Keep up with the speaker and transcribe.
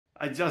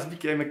I just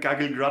became a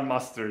Kaggle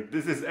Grandmaster.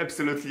 This is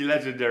absolutely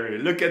legendary.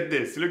 Look at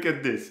this, look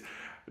at this.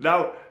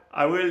 Now,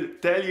 I will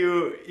tell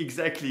you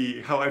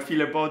exactly how I feel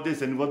about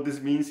this and what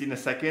this means in a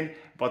second,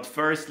 but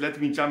first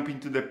let me jump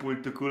into the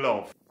pool to cool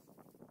off.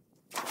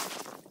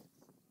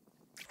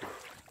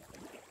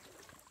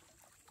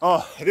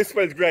 Oh, this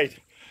felt great.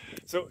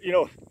 So,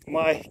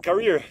 my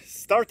career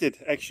started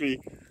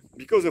actually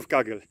because of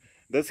Kaggle.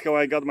 That's how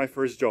I got my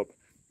first job.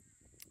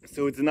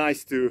 So it's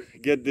nice to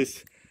get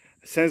this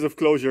sense of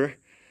closure.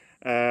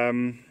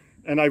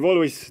 And I've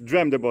always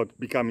dreamed about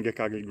becoming a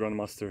Kaggle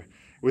Grandmaster,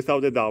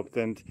 without a doubt.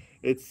 And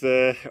it's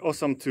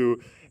awesome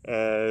to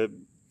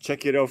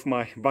check it off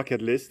my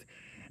bucket list.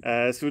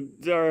 So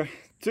there are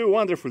two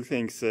wonderful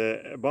things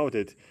about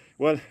it.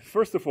 Well,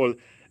 first of all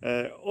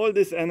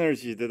this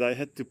energy that I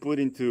had to put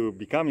into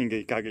becoming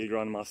a Kaggle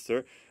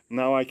Grandmaster,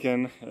 now I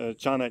can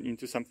channel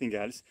into something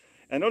else.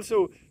 And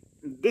also,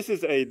 this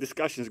is a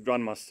discussions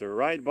Grandmaster,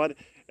 right? But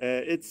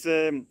it's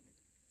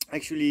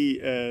actually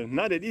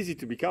not that easy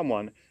to become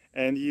one,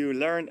 and you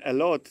learn a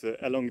lot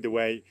along the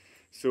way.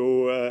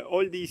 So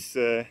all these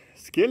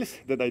skills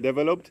that I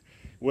developed,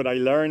 what I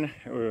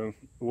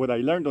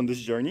learned on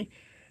this journey,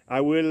 I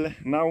will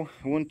now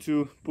want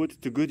to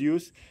put to good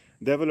use,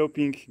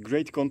 developing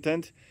great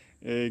content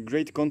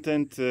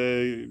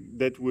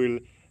that will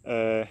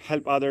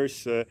help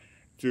others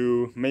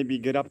to maybe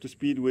get up to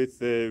speed with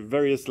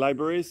various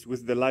libraries,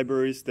 with the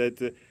libraries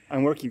that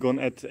I'm working on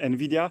at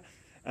NVIDIA,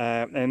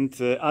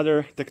 and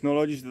other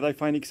technologies that I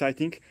find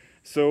exciting.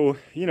 So,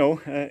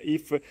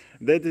 if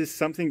that is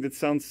something that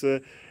sounds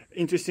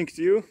interesting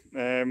to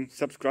you,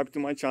 subscribe to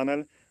my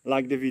channel,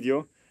 like the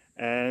video,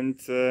 and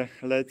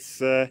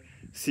let's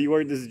see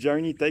where this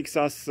journey takes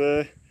us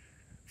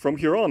from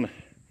here on.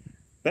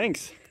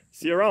 Thanks.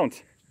 See you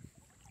around.